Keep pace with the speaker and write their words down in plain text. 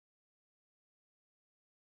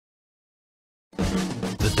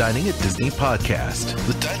Dining at Disney podcast.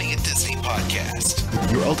 The Dining at Disney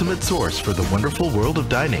podcast. Your ultimate source for the wonderful world of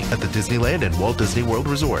dining at the Disneyland and Walt Disney World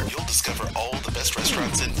Resort. You'll discover all the best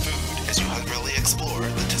restaurants and food as you hungrily explore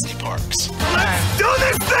the Disney parks. Let's do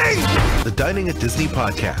this thing! The Dining at Disney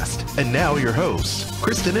podcast. And now your hosts,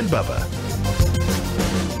 Kristen and Bubba.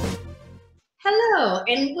 Hello,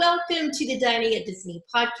 and welcome to the Dining at Disney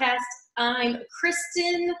podcast. I'm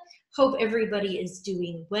Kristen. Hope everybody is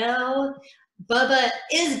doing well. Bubba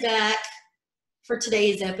is back for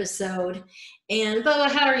today's episode. And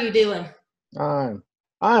Bubba, how are you doing?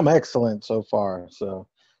 I'm excellent so far. So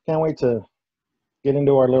can't wait to get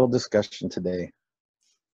into our little discussion today.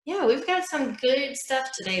 Yeah, we've got some good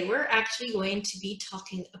stuff today. We're actually going to be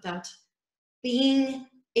talking about being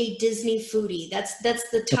a Disney foodie. That's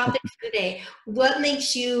the topic for today. What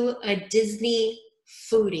makes you a Disney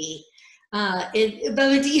foodie?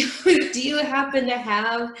 Bubba, do you happen to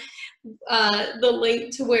have the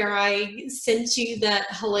link to where I sent you that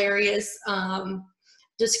hilarious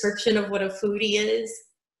description of what a foodie is?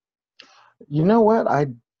 You know what? I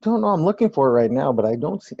don't know. I'm looking for it right now, but I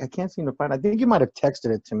can't seem to find it. I think you might have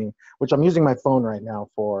texted it to me, which I'm using my phone right now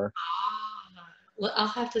for. Well, I'll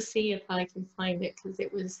have to see if I can find it because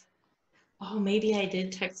it was, maybe I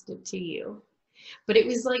did text it to you. But it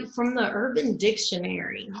was like from the Urban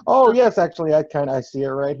Dictionary. Oh, yes, actually, I see it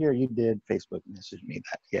right here. You did Facebook message me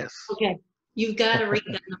that, yes. Okay. You've got to read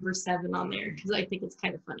that number 7 on there because I think it's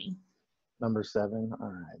kind of funny. Number 7? All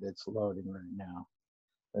right, it's loading right now.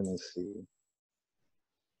 Let me see.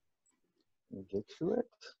 Let me get to it.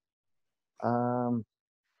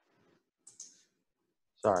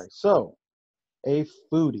 Sorry. So, a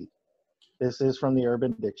foodie. This is from the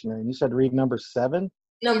Urban Dictionary. And you said read number 7?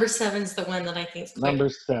 Number 7's the one that I think is clear. Number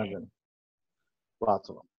 7. Lots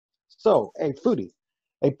of them. So, a foodie.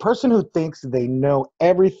 A person who thinks they know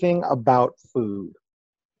everything about food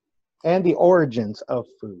and the origins of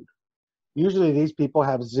food. Usually these people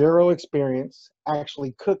have zero experience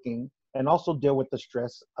actually cooking and also deal with the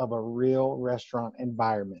stress of a real restaurant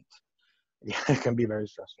environment. It can be very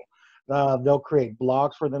stressful. They'll create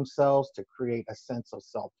blogs for themselves to create a sense of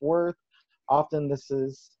self-worth. Often this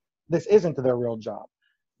isn't their real job.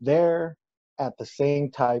 They're at the same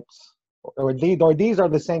types, or these are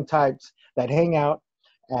the same types that hang out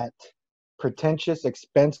at pretentious,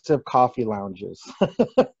 expensive coffee lounges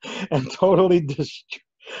and totally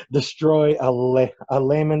destroy a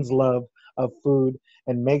layman's love of food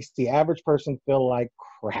and makes the average person feel like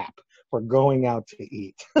crap for going out to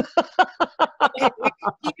eat. It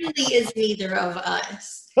really is neither of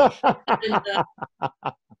us. And,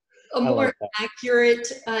 a more accurate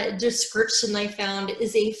description I found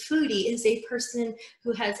is a foodie is a person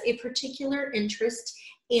who has a particular interest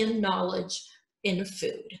and knowledge in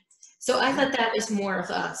food. So I thought that was more of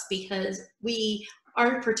us because we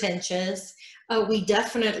aren't pretentious. We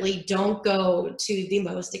definitely don't go to the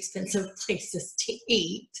most expensive places to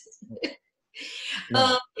eat.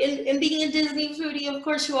 And being a Disney foodie, of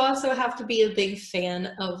course, you also have to be a big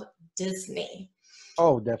fan of Disney.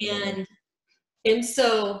 Oh, definitely. And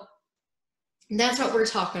so that's what we're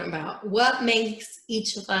talking about. What makes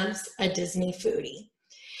each of us a Disney foodie?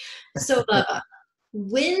 So,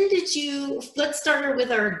 let's start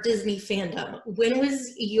with our Disney fandom. When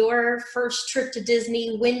was your first trip to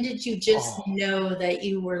Disney? When did you just know that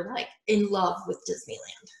you were like in love with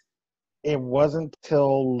Disneyland? It wasn't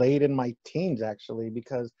till late in my teens, actually,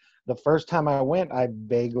 because the first time I went, I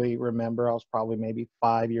vaguely remember I was probably maybe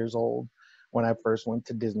 5 years old when I first went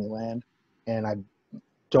to Disneyland, and I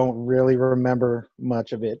don't really remember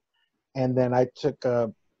much of it. And then I took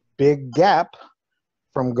a big gap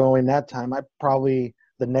from going that time. The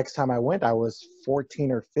next time I went, I was 14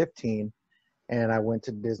 or 15, and I went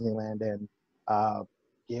to Disneyland, and I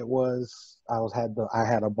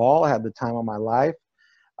had a ball. I had the time of my life.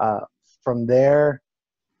 From there,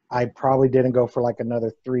 I probably didn't go for like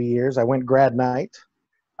another 3 years. I went grad night,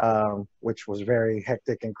 which was very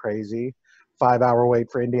hectic and crazy. 5-hour wait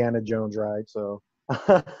for Indiana Jones ride. So,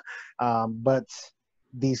 but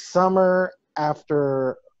the summer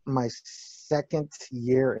after my second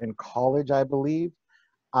year in college, I believe,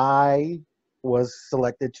 I was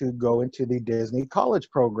selected to go into the Disney College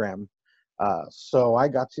program. So I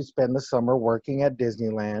got to spend the summer working at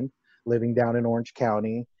Disneyland, living down in Orange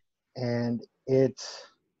County, and it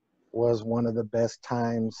was one of the best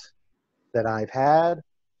times that I've had.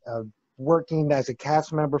 Working as a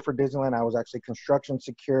cast member for Disneyland, I was actually construction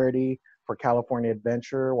security for California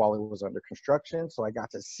Adventure while it was under construction. So I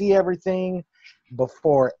got to see everything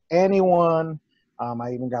before anyone.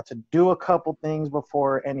 I even got to do a couple things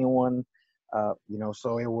before anyone,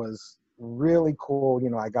 so it was really cool. You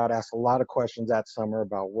know, I got asked a lot of questions that summer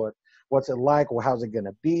about what's it like, well, how's it going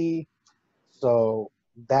to be. So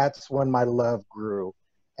that's when my love grew.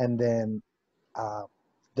 And then uh,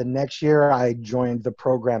 the next year I joined the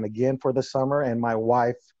program again for the summer, and my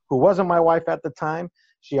wife, who wasn't my wife at the time,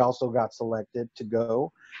 she also got selected to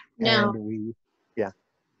go. Now, And yeah,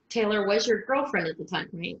 Taylor was your girlfriend at the time,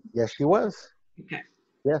 right? yes, she was. Okay.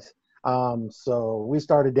 Yes. So we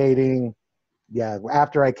started dating, yeah,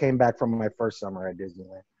 after I came back from my first summer at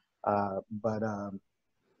Disneyland. But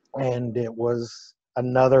and it was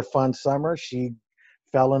another fun summer. She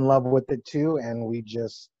fell in love with it too, and we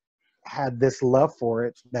just had this love for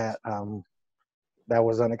it that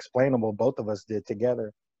was unexplainable. Both of us did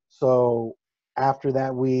together. So after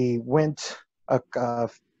that, we went a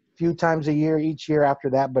few times a year, each year after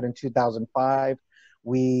that. But in 2005,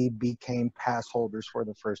 we became pass holders for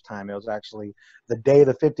the first time. It was actually the day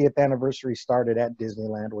the 50th anniversary started at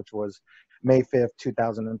Disneyland, which was May 5th,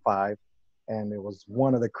 2005. And it was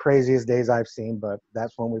one of the craziest days I've seen, but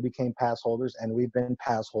that's when we became pass holders, and we've been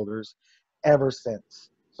pass holders ever since.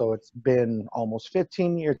 So it's been almost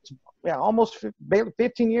 15 years. Yeah, almost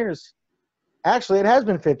 15 years. Actually, it has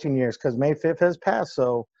been 15 years because May 5th has passed.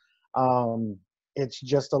 So um, it's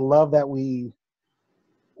just a love that we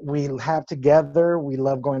have together. We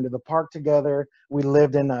love going to the park together. We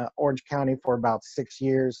lived in Orange County for about 6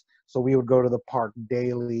 years, so we would go to the park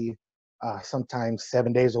daily, sometimes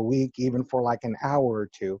 7 days a week, even for like an hour or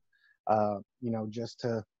two. You know, just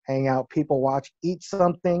to hang out, people watch, eat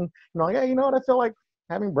something. You know, yeah, you know what? I feel like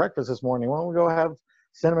having breakfast this morning. Why don't we go have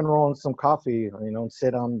cinnamon roll and some coffee? You know, and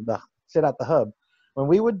sit at the hub. When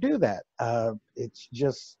we would do that, it's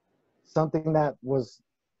just something that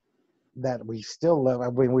we still love. I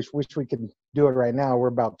mean, wish we could do it right now. We're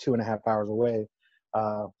about 2.5 hours away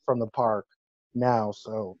from the park now,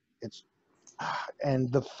 so it's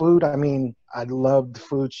and the food. I mean, I love the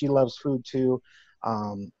food. She loves food too,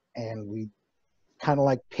 and we kind of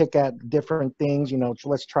like pick at different things. You know,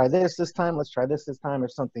 let's try this time. Let's try this time.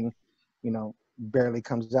 If something, you know, barely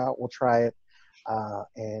comes out, we'll try it,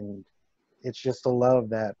 and it's just a love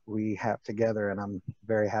that we have together, and I'm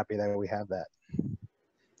very happy that we have that.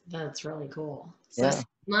 That's really cool. So Yeah.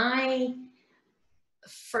 my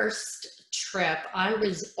first trip, I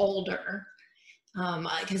was older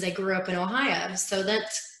because I grew up in Ohio. So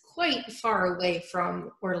that's quite far away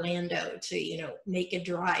from Orlando to, make a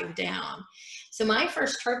drive down. So my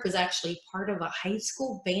first trip was actually part of a high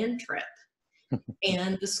school band trip.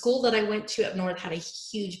 And the school that I went to up north had a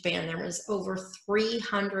huge band. There was over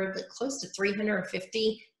 300, like close to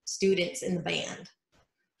 350 students in the band.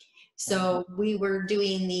 So we were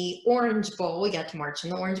doing the Orange Bowl. We got to march in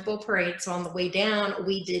the Orange Bowl parade. So on the way down,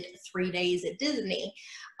 we did 3 days at Disney.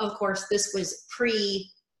 Of course, this was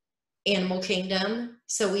pre-Animal Kingdom.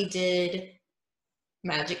 So we did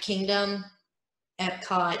Magic Kingdom,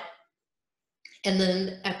 Epcot, and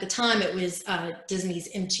then at the time it was Disney's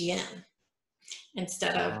MGM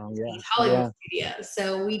instead of Hollywood Studios.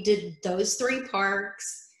 So we did those 3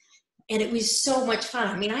 parks. And it was so much fun.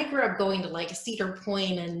 I mean, I grew up going to like Cedar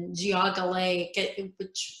Point and Geauga Lake,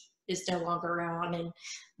 which is no longer around, and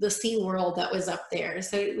the SeaWorld that was up there.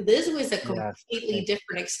 So this was a completely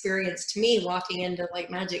different experience to me, walking into like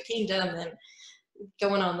Magic Kingdom and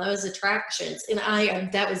going on those attractions.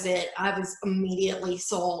 And that was it. I was immediately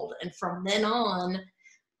sold. And from then on,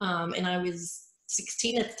 and I was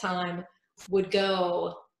 16 at the time, would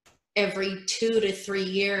go every 2 to 3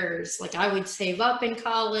 years. Like I would save up in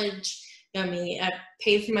college. I mean, I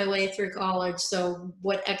paid for my way through college. So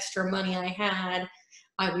what extra money I had,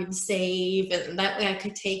 I would save. And that way I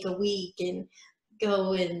could take a week and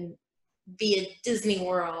go and be at Disney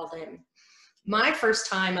World. And my first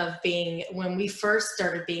time when we first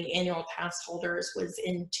started being annual pass holders was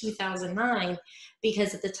in 2009,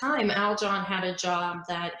 because at the time Al John had a job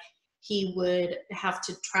that he would have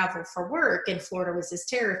to travel for work, and Florida was his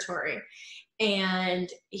territory. And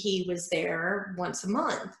he was there once a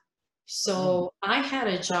month. So I had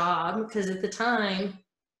a job because at the time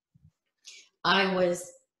I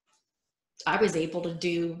was able to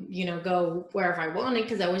do, go wherever I wanted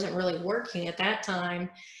because I wasn't really working at that time.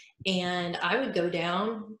 And I would go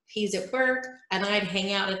down, he's at work, and I'd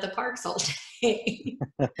hang out at the parks all day.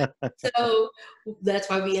 So that's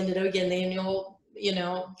why we ended up getting the annual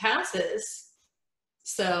passes.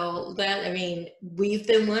 So we've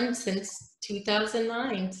been one since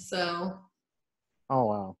 2009. So. Oh,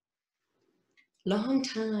 wow. Long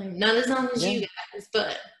time. Not as long as you guys,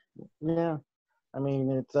 but. Yeah. I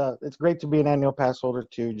mean, it's great to be an annual pass holder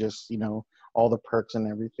too. Just, all the perks and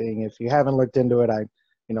everything. If you haven't looked into it,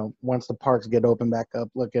 once the parks get open back up,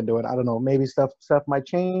 look into it. I don't know, maybe stuff might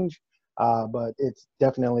change, but it's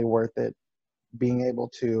definitely worth it being able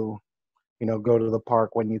to, go to the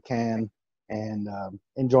park when you can, and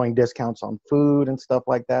enjoying discounts on food and stuff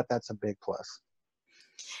like that. That's a big plus.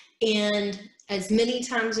 And as many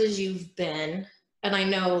times as you've been, and I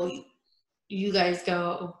know you guys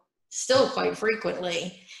go still quite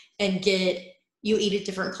frequently, and you eat at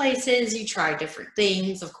different places, you try different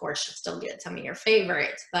things. Of course, you still get some of your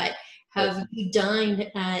favorites, but have you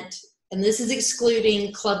dined at, and this is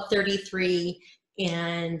excluding Club 33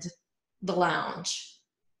 and the lounge,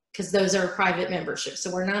 because those are private memberships,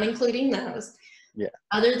 so we're not including those. Yeah.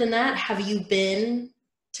 Other than that, have you been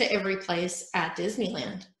to every place at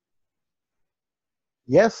Disneyland?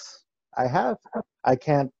 Yes, I have. I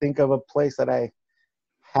can't think of a place that I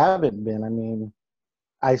haven't been. I mean,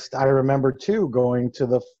 I remember too going to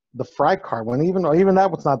the fry cart when even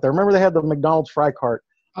that was not there. Remember they had the McDonald's fry cart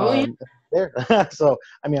Yeah. there. So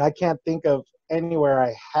I mean, I can't think of anywhere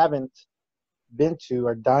I haven't been to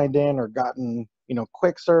or dined in or gotten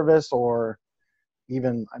quick service, or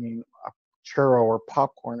even a churro or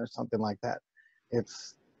popcorn or something like that.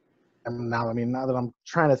 Now that I'm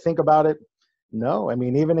trying to think about it, no. I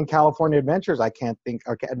mean, even in California Adventure, I can't think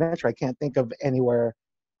of anywhere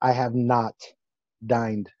I have not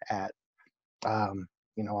dined at.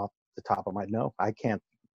 Off the top of my no, I can't,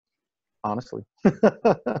 honestly.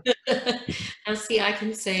 Now, see, I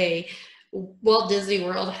can say Walt Disney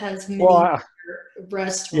World has many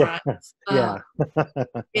restaurants. Yeah.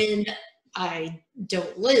 And I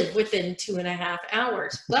don't live within 2.5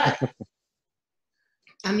 hours, but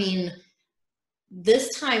I mean,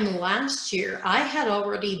 this time last year, I had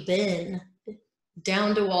already been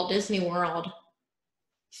down to Walt Disney World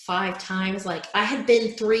 5 times. Like, I had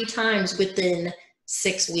been 3 times within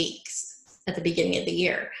 6 weeks at the beginning of the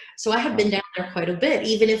year. So I had been down there quite a bit,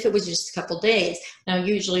 even if it was just a couple days. Now,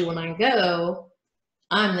 usually when I go,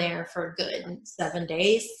 I'm there for a good 7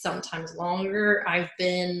 days, sometimes longer. I've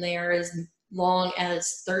been there as long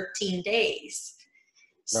as 13 days.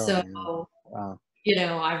 So, wow.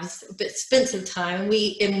 I've spent some time.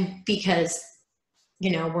 Because,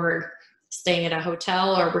 we're staying at a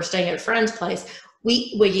hotel or we're staying at a friend's place, we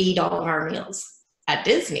eat all of our meals at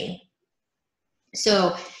Disney.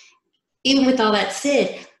 So even with all that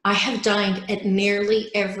said, I have dined at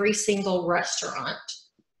nearly every single restaurant.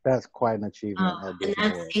 That's quite an achievement. And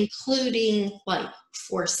that's including like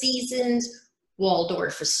Four Seasons,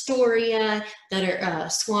 Waldorf Astoria, that are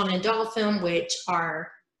Swan and Dolphin, which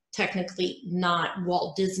are technically not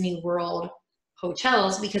Walt Disney World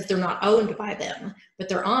hotels because they're not owned by them, but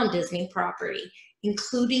they're on Disney property,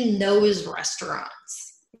 including those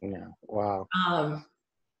restaurants. Yeah, wow.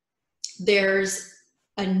 There's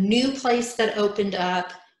a new place that opened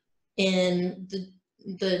up in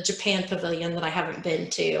the Japan Pavilion that I haven't been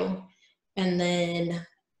to. And then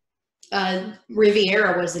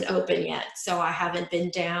Riviera wasn't open yet, so I haven't been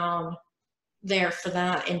down there for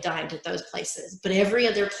that and dined at those places. But every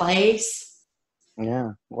other place.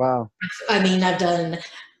 Yeah, wow. I mean, I've done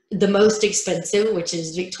the most expensive, which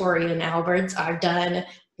is Victoria and Albert's. I've done,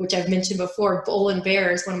 which I've mentioned before, Bull and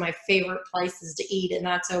Bear is one of my favorite places to eat, and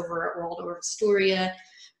that's over at Waldorf Astoria.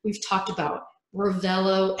 We've talked about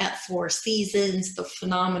Ravello at Four Seasons, the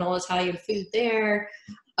phenomenal Italian food there,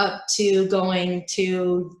 up to going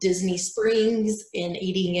to Disney Springs and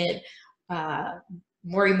eating at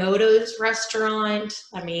Morimoto's restaurant.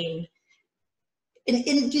 I mean,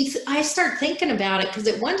 and I start thinking about it because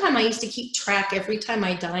at one time I used to keep track every time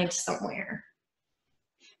I dined somewhere.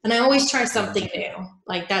 And I always try something new.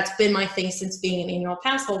 Like, that's been my thing since being an annual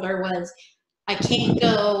pass holder, was I can't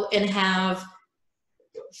go and have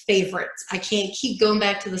favorites. I can't keep going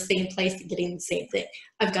back to the same place and getting the same thing.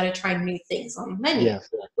 I've got to try new things on the menu,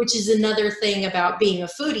 which is another thing about being a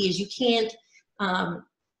foodie, is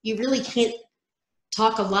you really can't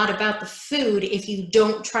talk a lot about the food if you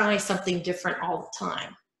don't try something different all the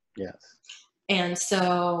time. Yes. And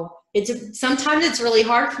so sometimes it's really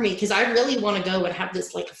hard for me because I really want to go and have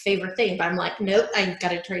this like a favorite thing, but I'm like, nope, I've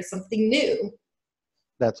got to try something new.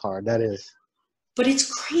 That's hard. That is. But it's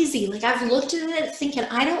crazy. Like, I've looked at it thinking,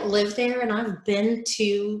 I don't live there, and I've been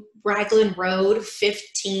to Raglan Road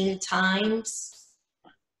 15 times.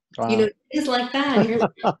 Wow. Things like that. And you're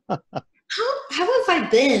like, how have I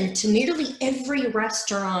been to nearly every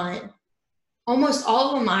restaurant? Almost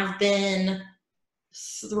all of them I've been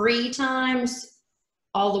 3 times,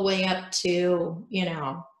 all the way up to,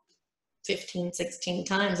 15, 16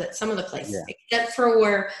 times at some of the places, except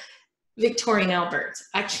for Victoria and Albert's.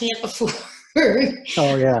 I can't afford.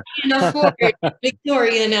 Oh yeah. I can't afford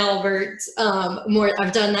Victoria and Albert's more.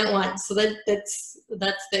 I've done that once, so that's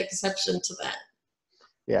the exception to that.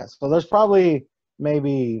 Yeah. So there's probably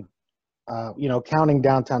maybe counting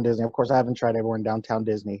downtown Disney. Of course, I haven't tried everywhere in downtown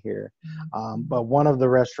Disney here. But one of the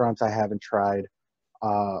restaurants I haven't tried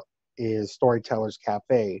is Storyteller's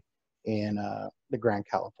Cafe in the Grand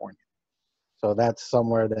California. So that's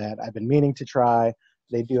somewhere that I've been meaning to try.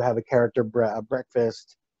 They do have a character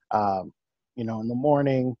breakfast, in the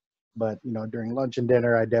morning, but during lunch and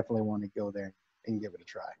dinner, I definitely want to go there and give it a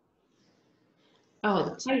try. Oh,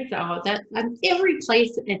 the place, every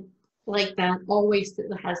place like that always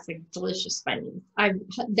has like delicious findings.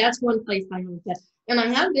 That's one place I have been, and I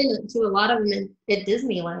have been to a lot of them at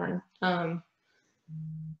Disneyland.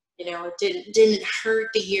 It didn't hurt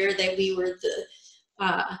the year that we were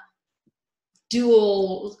the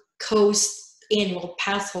dual coast annual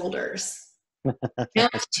pass holders.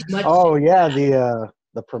 That was too much. Oh yeah,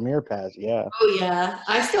 the Premier Pass, yeah. Oh yeah,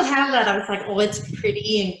 I still have that. I was like, oh, it's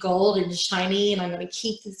pretty and gold and shiny, and I'm gonna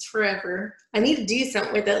keep this forever. I need to do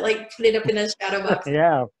something with it, like put it up in a shadow box.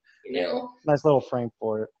 Yeah, nice little frame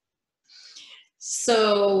for it.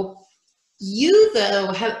 So you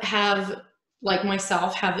though have like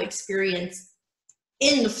myself have experience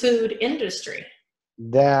in the food industry.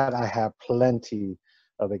 That I have plenty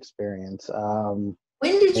of experience.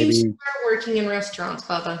 When did you start working in restaurants,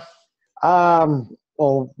 Bubba?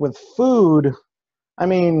 Well, with food, I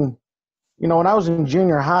mean, when I was in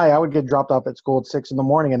junior high, I would get dropped off at school at 6 a.m.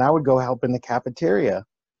 and I would go help in the cafeteria.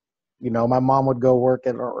 My mom would go work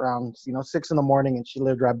at around, 6 a.m. and she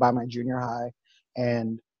lived right by my junior high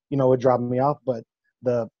and, would drop me off. But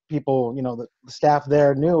the people, the staff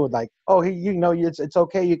there knew like, oh, it's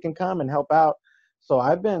okay. You can come and help out. So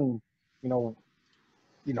I've been,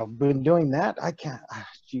 been doing that. I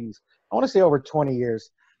want to say over 20 years.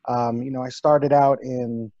 I started out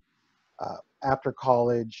in after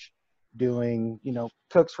college doing,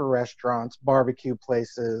 cooks for restaurants, barbecue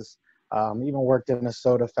places, even worked in a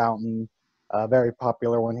soda fountain, a very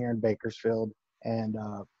popular one here in Bakersfield. And,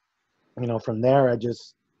 from there, I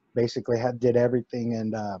just basically did everything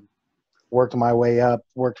and worked my way up,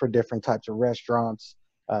 worked for different types of restaurants,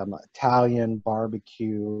 Italian,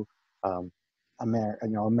 barbecue,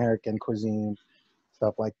 American cuisine,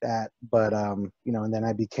 stuff like that. But, and then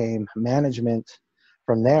I became management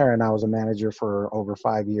from there, and I was a manager for over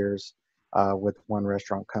 5 years with one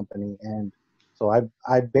restaurant company. And so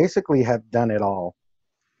I basically have done it all.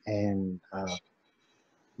 And,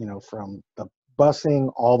 from the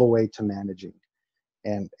busing all the way to managing.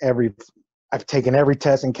 And I've taken every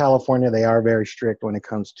test in California. They are very strict when it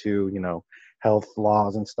comes to, health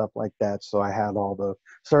laws and stuff like that. So I had all the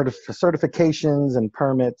certifications and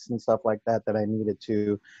permits and stuff like that I needed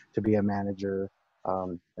to be a manager,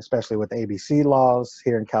 especially with ABC laws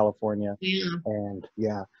here in California. Yeah. And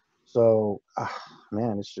yeah, so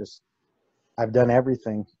man, it's just, I've done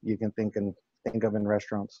everything you can think of in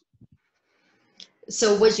restaurants.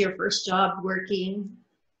 So was your first job working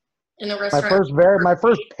in a restaurant? My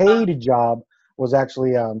first paid job was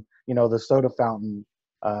actually, the soda fountain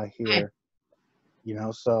here.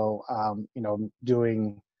 So,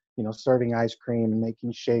 doing, serving ice cream and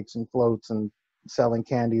making shakes and floats and selling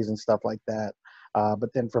candies and stuff like that.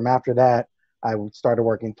 But then from after that, I started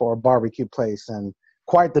working for a barbecue place, and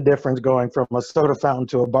quite the difference going from a soda fountain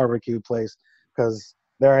to a barbecue place, because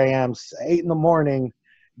there I am, 8 a.m,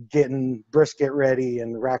 getting brisket ready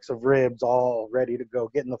and racks of ribs all ready to go,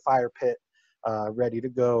 getting the fire pit ready to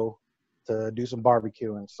go to do some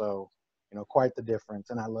barbecuing. So, quite the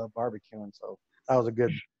difference. And I love barbecuing. So that was a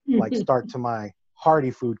good start to my hearty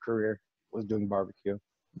food career, was doing barbecue.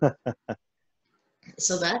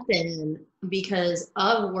 So that's been because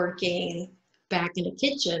of working back in the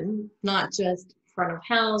kitchen, not just front of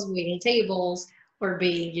house, waiting tables, or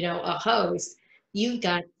being, a host. You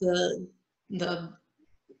got the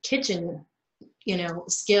kitchen,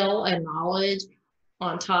 skill and knowledge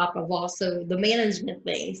on top of also the management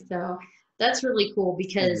thing. So that's really cool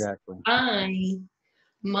because Exactly.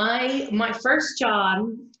 my first job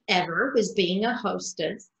ever was being a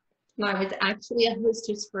hostess. And I was actually a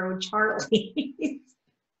hostess for Charlie.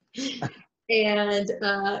 And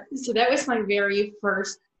so that was my very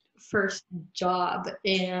first job.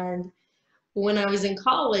 And when I was in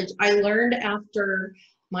college, I learned after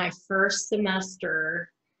my first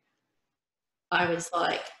semester, I was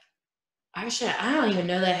like, I don't even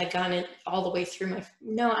know that I had gotten it all the way through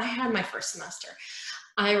I had my first semester.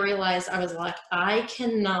 I realized I was like, I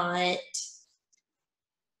can't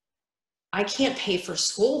pay for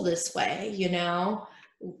school this way,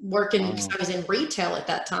 working, because I was in retail at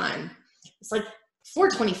that time. It's like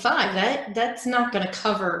 $425, that's not going to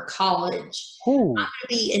cover college. Ooh. I'm going to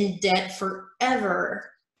be in debt forever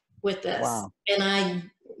with this. Wow. And I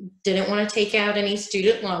didn't want to take out any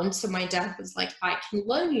student loans. So my dad was like, I can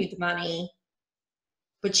loan you the money,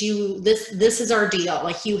 but this is our deal.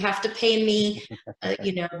 Like, you have to pay me,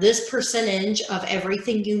 this percentage of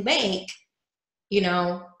everything you make.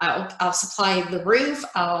 I'll supply the roof,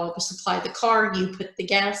 I'll supply the car, you put the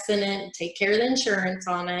gas in it, take care of the insurance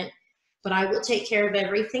on it, but I will take care of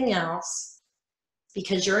everything else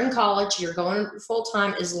because you're in college, you're going full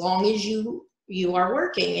time as long as you are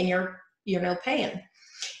working and you're paying.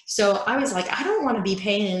 So I was like, I don't want to be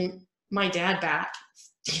paying my dad back,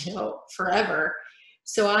 forever.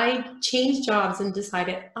 So I changed jobs and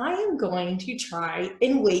decided I am going to try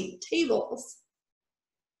and wait tables.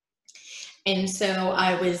 And so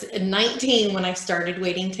I was 19 when I started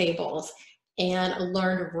waiting tables, and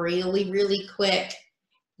learned really, really quick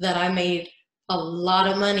that I made a lot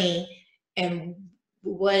of money and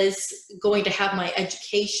was going to have my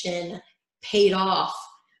education paid off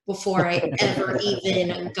before I ever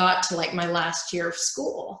even got to like my last year of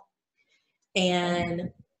school.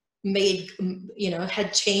 And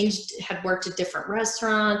had worked at different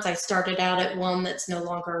restaurants. I started out at one that's no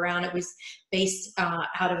longer around. It was based out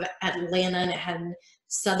of Atlanta, and it had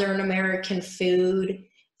Southern American food,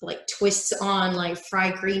 like twists on like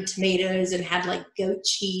fried green tomatoes, and had like goat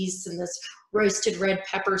cheese and this roasted red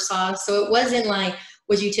pepper sauce. So it wasn't like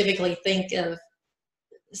what you typically think of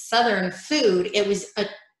Southern food. It was a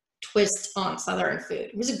twist on Southern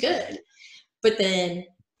food. It was good. But then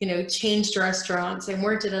changed restaurants and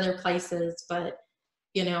worked at other places. But,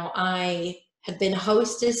 I had been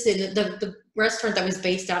hostess in the restaurant that was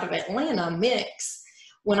based out of Atlanta, Mix.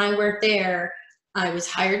 When I worked there, I was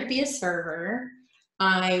hired to be a server.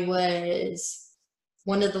 I was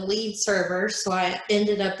one of the lead servers. So I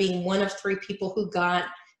ended up being one of 3 people who got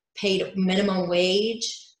paid minimum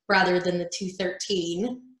wage rather than the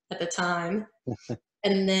 $2.13 at the time.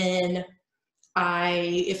 And then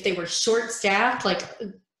if they were short staffed, like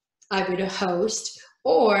I would host,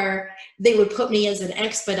 or they would put me as an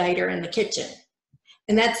expediter in the kitchen.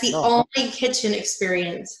 And that's the only kitchen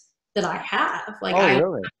experience that I have. Like, I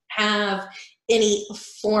really? don't have any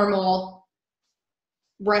formal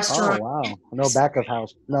restaurant. Oh, wow. No back of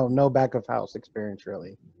house. No back of house experience,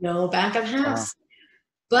 really. No back of house.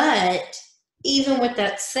 Wow. But even with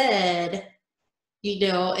that said,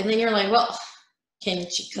 and then you're like, well, can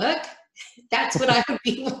she cook? That's what I would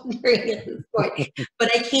be wondering at this point.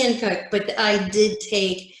 But I can cook. But I did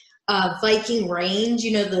take Viking Range,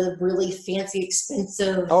 the really fancy,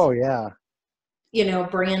 expensive. Oh, yeah.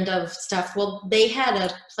 Brand of stuff. Well, they had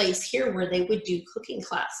a place here where they would do cooking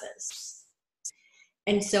classes.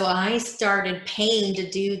 And so I started paying to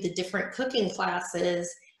do the different cooking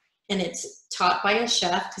classes. And it's taught by a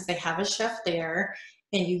chef because they have a chef there.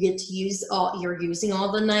 And you get to you're using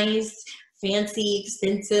all the nice, fancy,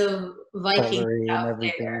 expensive Viking stuff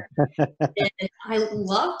there. And I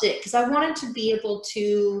loved it because I wanted to be able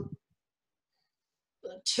to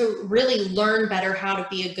really learn better how to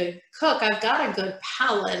be a good cook. I've got a good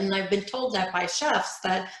palate, and I've been told that by chefs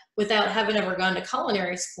that without having ever gone to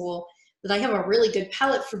culinary school, that I have a really good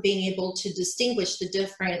palate for being able to distinguish the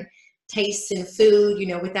different tastes in food,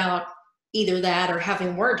 without either that or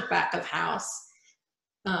having worked back of house.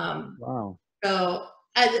 Wow. So,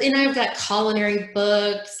 and I've got culinary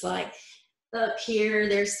books, like up here,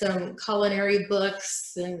 there's some culinary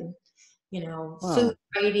books and, food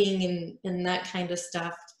writing and that kind of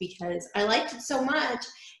stuff, because I liked it so much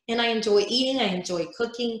and I enjoy eating. I enjoy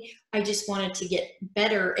cooking. I just wanted to get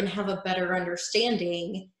better and have a better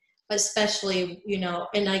understanding, especially,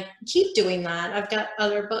 and I keep doing that. I've got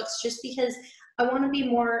other books just because I want to be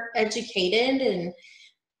more educated. And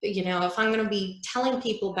if I'm going to be telling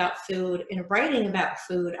people about food and writing about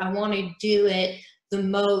food, I want to do it the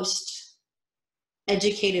most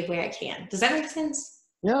educated way I can. Does that make sense?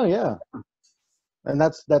 Yeah. And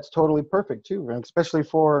that's totally perfect too, and especially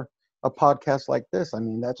for a podcast like this. I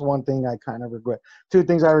mean, that's one thing I kind of regret. 2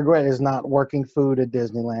 things I regret is not working food at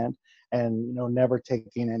Disneyland and, never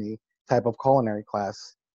taking any type of culinary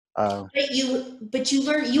class. But you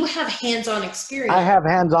learn, you have hands-on experience. I have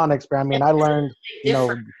hands-on experience. I mean, I learned,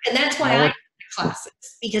 and that's why I went to classes,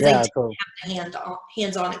 because I didn't have the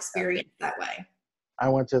hands-on experience that way. I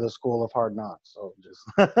went to the School of Hard Knocks, so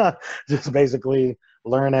just basically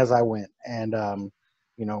learn as I went, and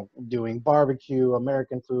doing barbecue,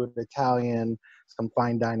 American food, Italian, some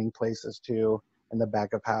fine dining places too in the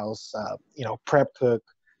back of house. Prep cook,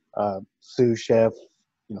 sous chef,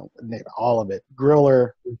 all of it.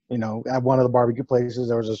 Griller, at one of the barbecue places,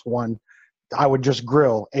 there was this one, I would just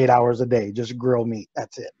grill 8 hours a day, just grill meat.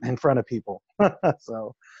 That's it, in front of people.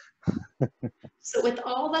 So with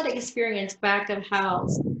all that experience back of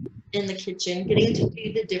house, in the kitchen, getting to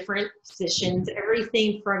do the different positions,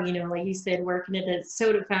 everything from, like you said, working at a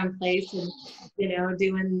soda fountain place and,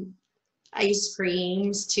 doing ice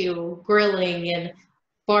creams to grilling and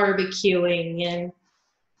barbecuing and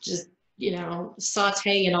just,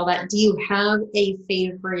 saute and all that. Do you have a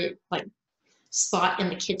favorite like spot in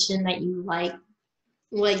the kitchen that you like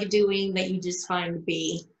doing that you just find to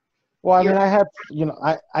be Well, I mean, I had,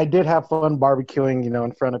 I did have fun barbecuing,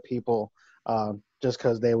 in front of people, just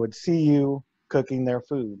because they would see you cooking their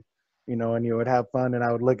food, and you would have fun. And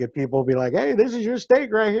I would look at people, be like, "Hey, this is your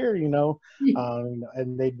steak right here," and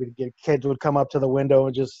kids would come up to the window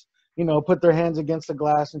and just, put their hands against the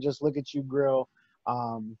glass and just look at you grill.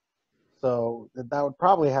 So that would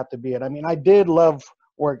probably have to be it. I mean, I did love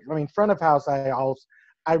work. I mean, front of house,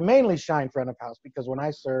 I mainly shine front of house because when I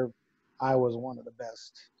served, I was one of the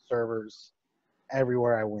best servers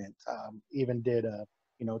everywhere I went. Even did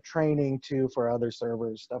training too for other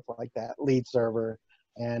servers, stuff like that, lead server.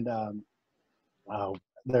 And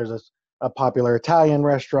there's a popular Italian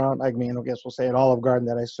restaurant, I guess we'll say at Olive Garden,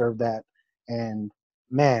 that I served at. And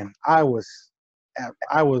man, I was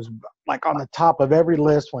like on the top of every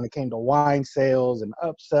list when it came to wine sales and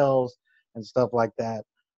upsells and stuff like that,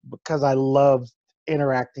 because I loved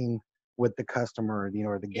interacting with the customer,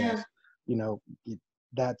 or the guest.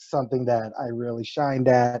 That's something that I really shined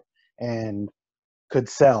at and could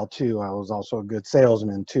sell too. I was also a good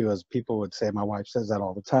salesman too, as people would say. My wife says that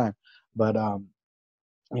all the time. But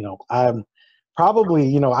I'm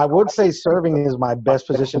probably, I would say serving is my best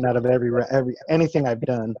position out of anything I've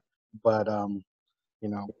done. But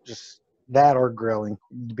just that or grilling,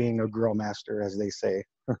 being a grill master, as they say.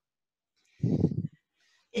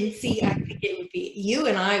 And see, I think it would be you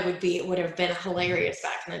and I it would have been hilarious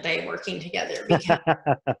back in the day working together, because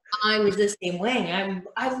I was the same way.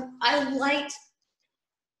 I liked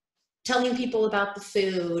telling people about the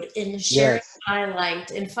food and sharing what I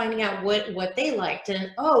liked and finding out what they liked,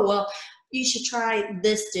 and you should try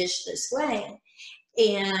this dish this way.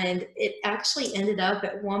 And it actually ended up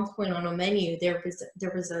at one point on a menu, there was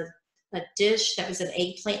a dish that was an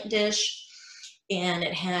eggplant dish, and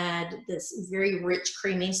it had this very rich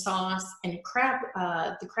creamy sauce and the crab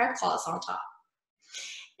claws on top.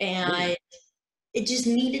 And it just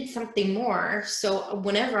needed something more. So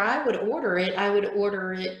whenever I would order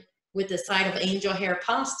it with a side of angel hair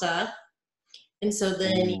pasta. And so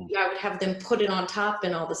then I would have them put it on top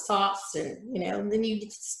and all the sauce, and and then you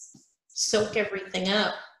soak everything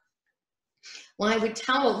up. Well, I would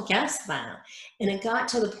tell guests that, and it got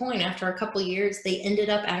to the point after a couple of years, they ended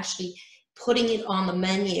up actually putting it on the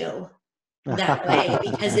menu that way,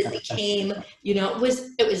 because it became, it was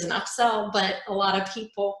an upsell, but a lot of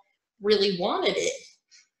people really wanted it.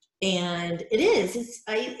 And it is,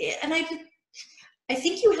 I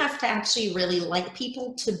think you have to actually really like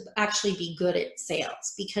people to actually be good at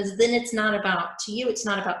sales, because then it's not about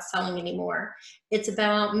selling anymore. It's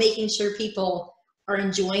about making sure people are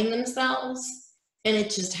enjoying themselves. And it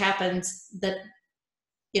just happens that,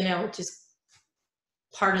 just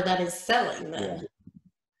part of that is selling then.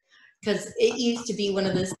 Because it used to be one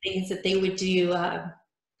of those things that they would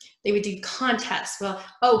do contests. Well,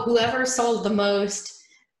 whoever sold the most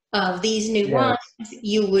of these new wines,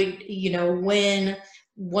 you would, win.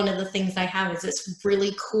 One of the things I have is this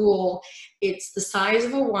really cool, it's the size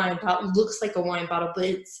of a wine bottle, looks like a wine bottle, but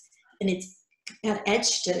it's got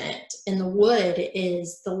etched in it, and the wood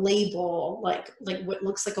is the label, like what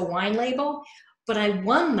looks like a wine label. But I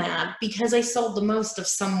won that because I sold the most of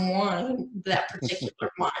some wine, that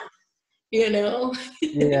particular month.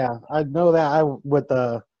 Yeah, I know that.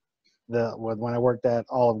 When I worked at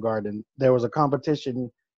Olive Garden, there was a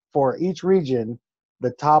competition for each region.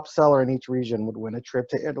 The top seller in each region would win a trip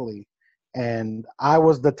to Italy, and I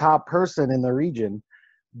was the top person in the region.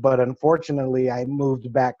 But unfortunately, I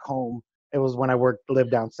moved back home. It was when I lived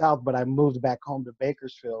down south, but I moved back home to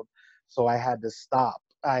Bakersfield, so I had to stop.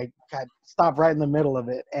 I had stopped right in the middle of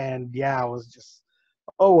it, and I was just,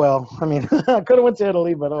 oh well. I mean, I could have went to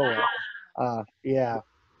Italy, but oh well.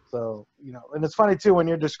 So, and it's funny too, when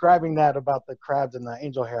you're describing that about the crabs and the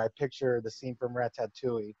angel hair, I picture the scene from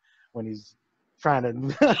Ratatouille when he's trying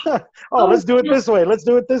to, let's do it this way. Let's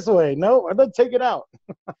do it this way. No, let's take it out.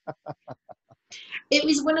 It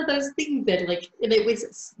was one of those things that, and it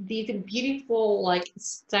was these beautiful,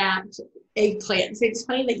 stacked eggplants. It's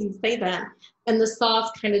funny that you say that. And the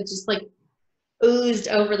sauce kind of just oozed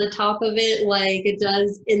over the top of it like it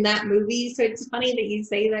does in that movie. So it's funny that you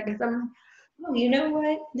say that, because you know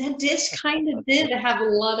what? That dish kind of did have a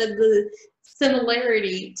lot of the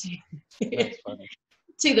similarity to the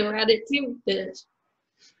Ratatouille dish.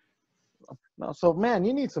 No, so man,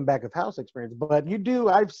 you need some back of house experience. But you do.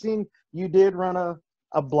 I've seen you did run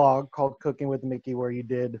a blog called Cooking with Mickey, where you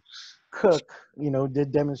did cook.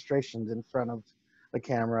 Did demonstrations in front of the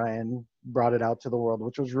camera and brought it out to the world,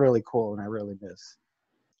 which was really cool, and I really miss.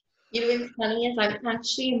 You know what's funny is I'm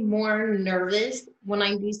actually more nervous when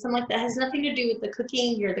I do something like that. It has nothing to do with the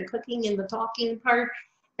cooking or the cooking and the talking part.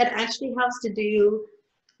 It actually has to do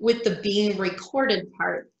with the being recorded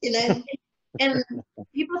part. And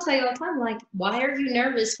people tell you all the time, like, why are you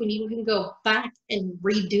nervous when you can go back and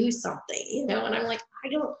redo something? And I'm like,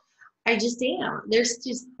 I just am. There's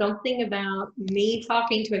just something about me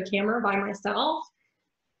talking to a camera by myself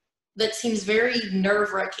that seems very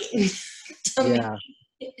nerve-wracking to me. Yeah,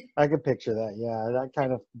 I could picture that. Yeah, I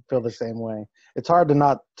kind of feel the same way. It's hard to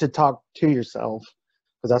not to talk to yourself,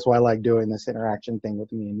 because that's why I like doing this interaction thing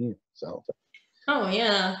with me and you. So. Oh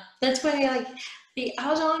yeah, that's why I like the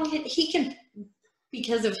Aldong. He can,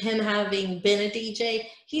 because of him having been a DJ,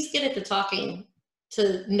 he's good at the talking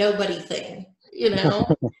to nobody thing.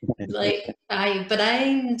 But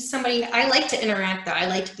I'm somebody, I like to interact though. I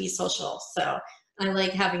like to be social. So I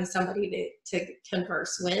like having somebody to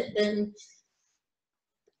converse with. And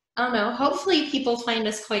I don't know, hopefully people find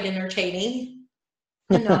us quite entertaining.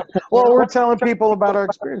 Well, we're telling people about our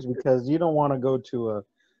experience, because you don't want to go to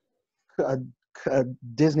a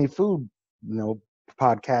Disney food,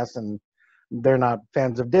 podcast, and they're not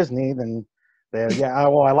fans of Disney. Then I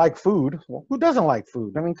like food. Well, who doesn't like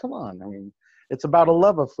food? I mean, come on. I mean, it's about a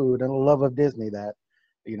love of food and a love of Disney that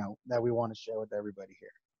we want to share with everybody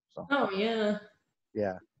here. So. Oh yeah.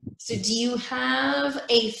 Yeah. So do you have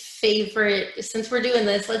a favorite, since we're doing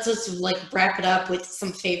this, let's just like wrap it up with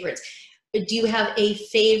some favorites. Do you have a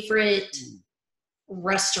favorite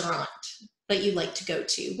restaurant that you like to go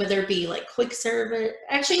to, whether it be like quick service?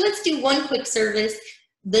 Actually, let's do one quick service,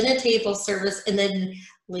 then a table service, and then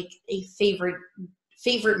like a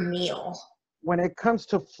favorite meal. When it comes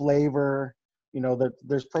to flavor,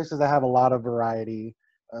 there's places that have a lot of variety,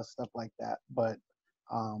 stuff like that. But,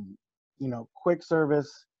 quick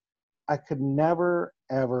service, I could never,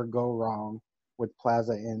 ever go wrong with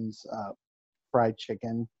Plaza Inn's fried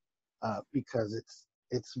chicken, because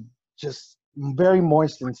it's just very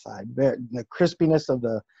moist inside, the crispiness of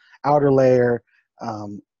the outer layer.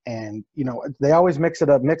 And, they always mix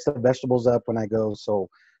the vegetables up when I go. So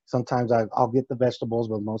sometimes I'll get the vegetables,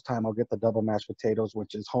 but most time I'll get the double mashed potatoes,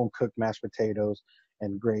 which is home cooked mashed potatoes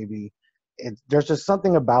and gravy. There's just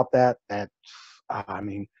something about that I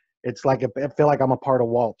mean, it's like I feel like I'm a part of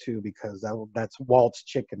Walt too, because that's Walt's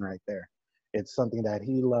chicken right there. It's something that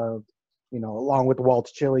he loved. Along with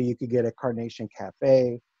Walt's chili, you could get at Carnation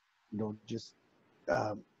Cafe. Just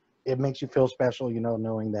it makes you feel special,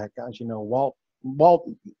 knowing that, gosh, Walt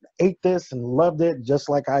ate this and loved it just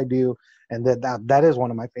like I do, and that is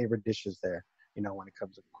one of my favorite dishes there. When it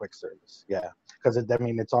comes to quick service, yeah, because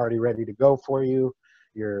it's already ready to go for you.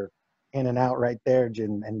 You're in and out right there,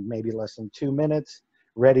 and maybe less than 2 minutes,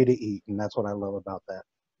 ready to eat, and that's what I love about that.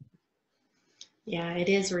 Yeah, it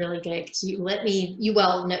is really good. You had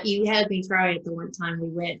me try it the one time we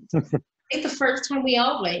went. I think the first time we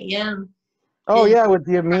all went, yeah. Oh yeah, with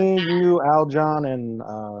me, you, Al, John, and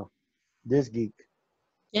this geek.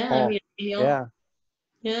 Yeah, yeah.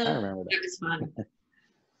 Yeah, I remember that. It was fun.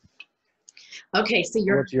 Okay, so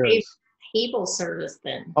your What's yours? Table service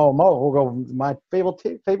then. Oh, we'll go my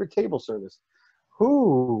favorite table service.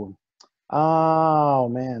 Who? Oh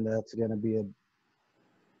man, that's gonna be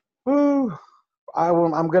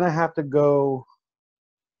I'm gonna have to go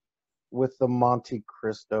with the Monte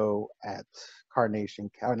Cristo at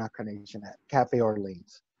at Cafe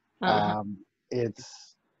Orleans. I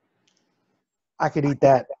could eat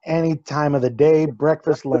that any time of the day,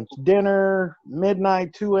 breakfast, lunch, dinner,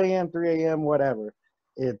 midnight, 2 a.m., 3 a.m., whatever.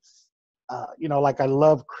 It's, like I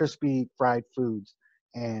love crispy fried foods.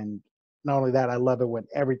 And not only that, I love it when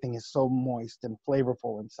everything is so moist and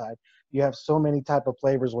flavorful inside. You have so many type of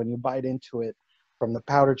flavors when you bite into it, from the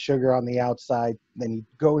powdered sugar on the outside, then you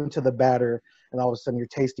go into the batter, and all of a sudden you're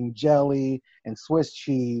tasting jelly and Swiss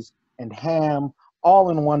cheese and ham all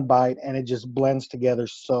in one bite, and it just blends together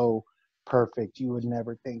so perfect. You would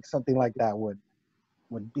never think something like that would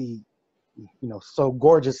be, so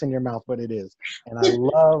gorgeous in your mouth, but it is. And I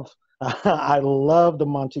love I love the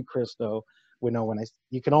Monte Cristo.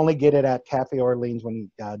 You can only get it at Cafe Orleans when you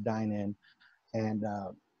dine in, and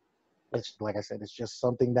it's like I said, it's just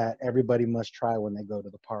something that everybody must try when they go to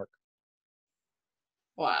the park.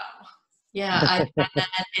 Wow. Yeah, I've had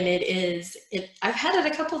that, and I've had it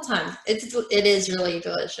a couple times. It is really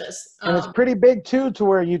delicious. And it's pretty big too, to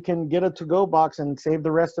where you can get a to-go box and save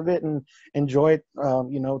the rest of it and enjoy it.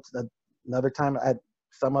 It's another time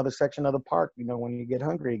some other section of the park, you know, when you get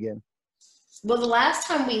hungry again. Well, the last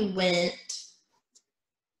time we went,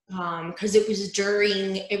 because it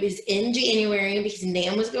was in January because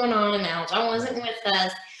NAMM was going on and Aljon wasn't with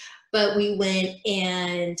us, but we went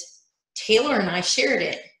and Taylor and I shared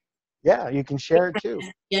it. Yeah, you can share it too.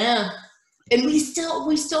 Yeah, and we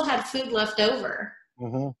still had food left over.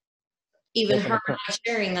 Mm-hmm. Even Definitely. her and I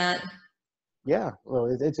sharing that. Yeah, well,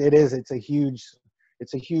 it's a huge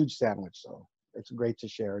sandwich, so it's great to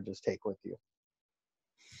share or just take with you.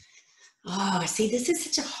 Oh, see, this is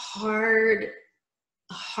such a hard.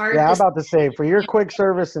 Yeah, I'm about to say, for your quick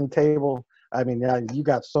service and table, I mean, yeah, you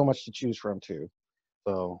got so much to choose from too.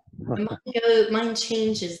 So mine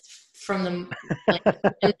changes from the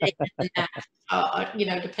you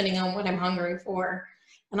know, depending on what I'm hungry for,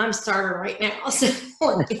 and I'm starving right now. So,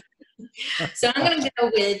 so I'm gonna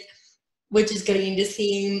go with, which is going to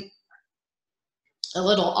seem a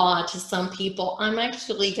little odd to some people. I'm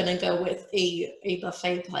actually gonna go with a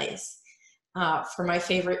buffet place. For my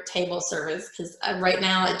favorite table service, because right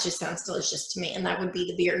now it just sounds delicious to me, and that would be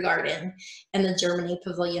the Beer Garden and the Germany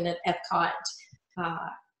Pavilion at Epcot.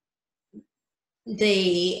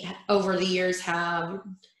 They, over the years, have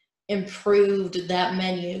improved that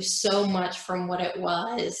menu so much from what it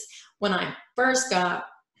was when I first got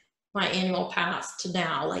my annual pass to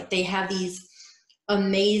now. Like, they have these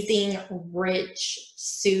amazing rich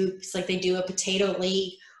soups, like they do a potato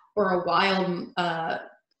leek or a wild a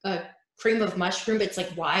cream of mushroom. It's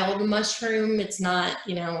like wild mushroom. It's not,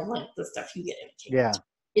 you know, like the stuff you get in a cake. yeah,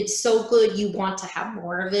 it's so good you want to have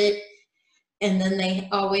more of it. And then they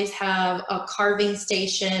always have a carving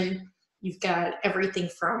station. You've got everything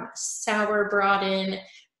from sauerbraten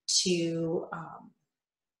to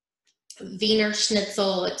Wiener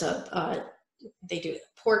Schnitzel. It's they do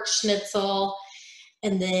pork schnitzel,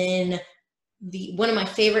 and then one of my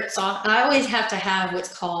favorite sauce. I always have to have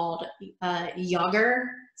what's called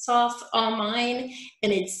Jager sauce on mine,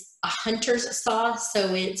 and it's a hunter's sauce.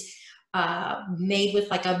 So it's made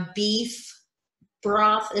with like a beef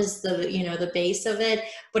broth is the base of it,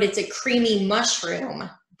 but it's a creamy mushroom,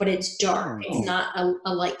 but it's dark. It's not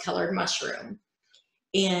a light colored mushroom,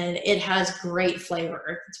 and it has great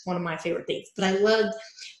flavor. It's one of my favorite things. But I love,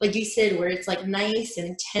 like you said, where it's like nice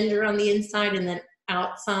and tender on the inside, and then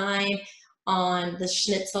outside on the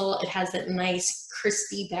schnitzel, it has that nice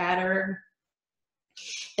crispy batter.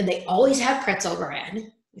 And they always have pretzel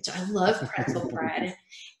bread, which I love pretzel bread.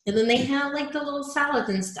 And then they have like the little salads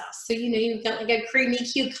and stuff. So, you know, you've got like a creamy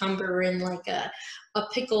cucumber and like a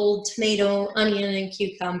pickled tomato, onion, and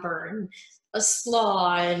cucumber, and a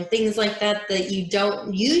slaw and things like that that you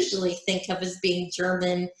don't usually think of as being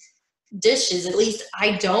German dishes. At least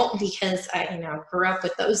I don't, because I, grew up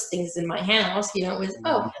with those things in my house. You know, it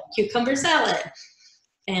was, cucumber salad.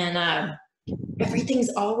 And everything's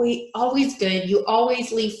always good. You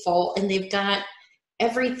always leave full, and they've got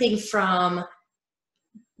everything from,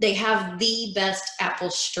 they have the best apple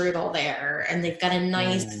strudel there, and they've got a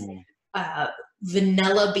nice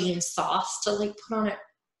vanilla bean sauce to like put on it.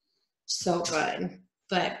 So good.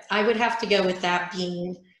 But I would have to go with that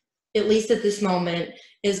being, at least at this moment,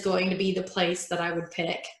 is going to be the place that I would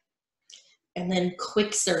pick. And then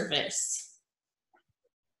quick service.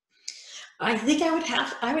 I think I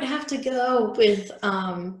would have to go with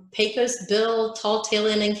Pecos Bill Tall Tale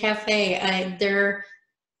Inn and Cafe. Their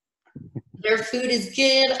food is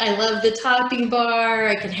good. I love the topping bar.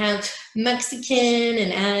 I can have Mexican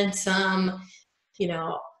and add some,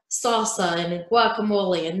 salsa and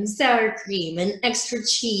guacamole and sour cream and extra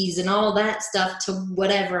cheese and all that stuff to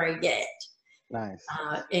whatever I get. Nice.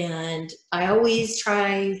 And I always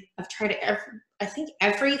I've tried I think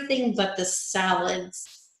everything but the salads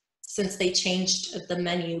since they changed the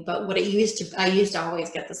menu. But I used to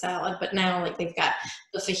always get the salad, but now like they've got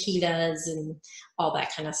the fajitas and all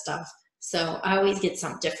that kind of stuff. So I always get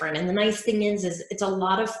something different. And the nice thing is it's a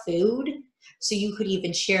lot of food. So you could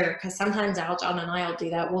even share, because sometimes Aljon and I will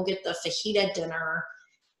do that. We'll get the fajita dinner,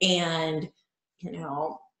 and,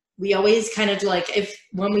 we always kind of like,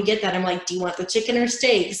 when we get that, I'm like, do you want the chicken or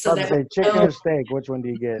steak? So that chicken or steak, which one do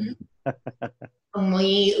you get? And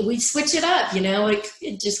we switch it up,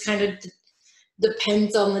 it just kind of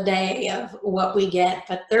depends on the day of what we get.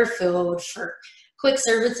 But their food for quick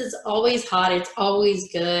service is always hot. It's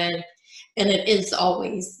always good. And it is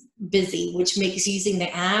always busy, which makes using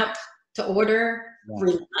the app to order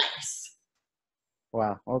really nice.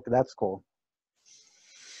 Wow. Okay, that's cool.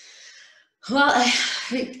 Well,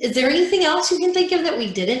 is there anything else you can think of that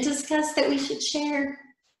we didn't discuss that we should share?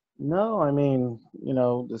 No, I mean,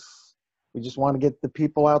 we just want to get the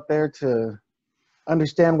people out there to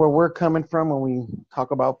understand where we're coming from when we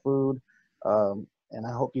talk about food. And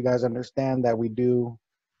I hope you guys understand that we do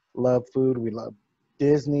love food. We love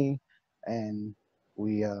Disney, and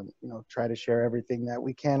we, try to share everything that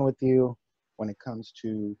we can with you when it comes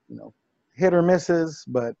to, hit or misses.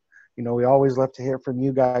 But, we always love to hear from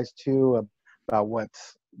you guys too about what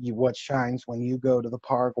shines when you go to the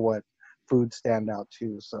park, what foods stand out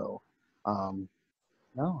too. So,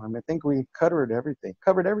 no, I think we covered everything.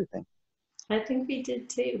 I think we did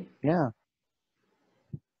too. Yeah.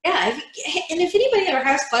 Yeah, and if anybody ever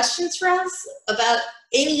has questions for us about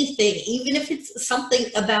anything, even if it's something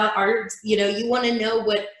about our, you want to know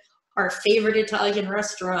what our favorite Italian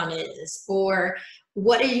restaurant is, or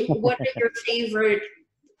what are your favorite,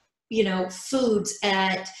 foods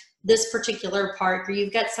at this particular park, or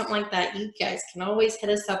you've got something like that, you guys can always hit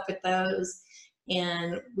us up with those,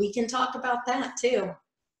 and we can talk about that too.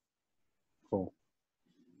 Cool.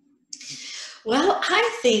 Well,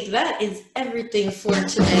 I think that is everything for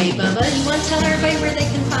today, Bubba. You want to tell everybody where they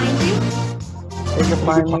can find you? They can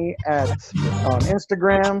find me on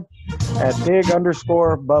Instagram at big_Bubba_B.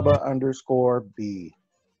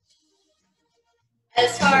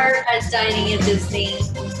 As far as Dining at Disney,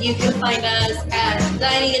 you can find us at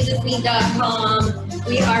diningatdisney.com.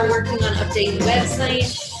 We are working on updating the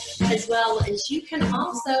website, as well as you can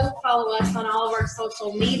also follow us on all of our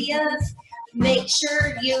social medias. Make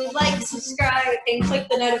sure you like, subscribe, and click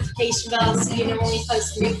the notification bell so you know when we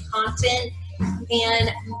post new content.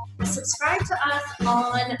 And subscribe to us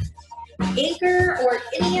on Anchor or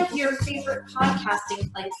any of your favorite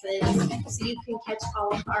podcasting places so you can catch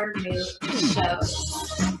all of our new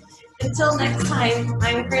shows. Until next time,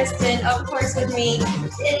 I'm Kristen. Of course, with me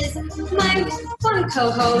is my fun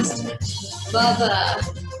co-host, Bubba.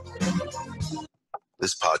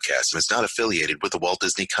 This podcast is not affiliated with the Walt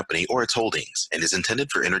Disney Company or its holdings and is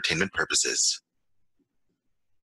intended for entertainment purposes.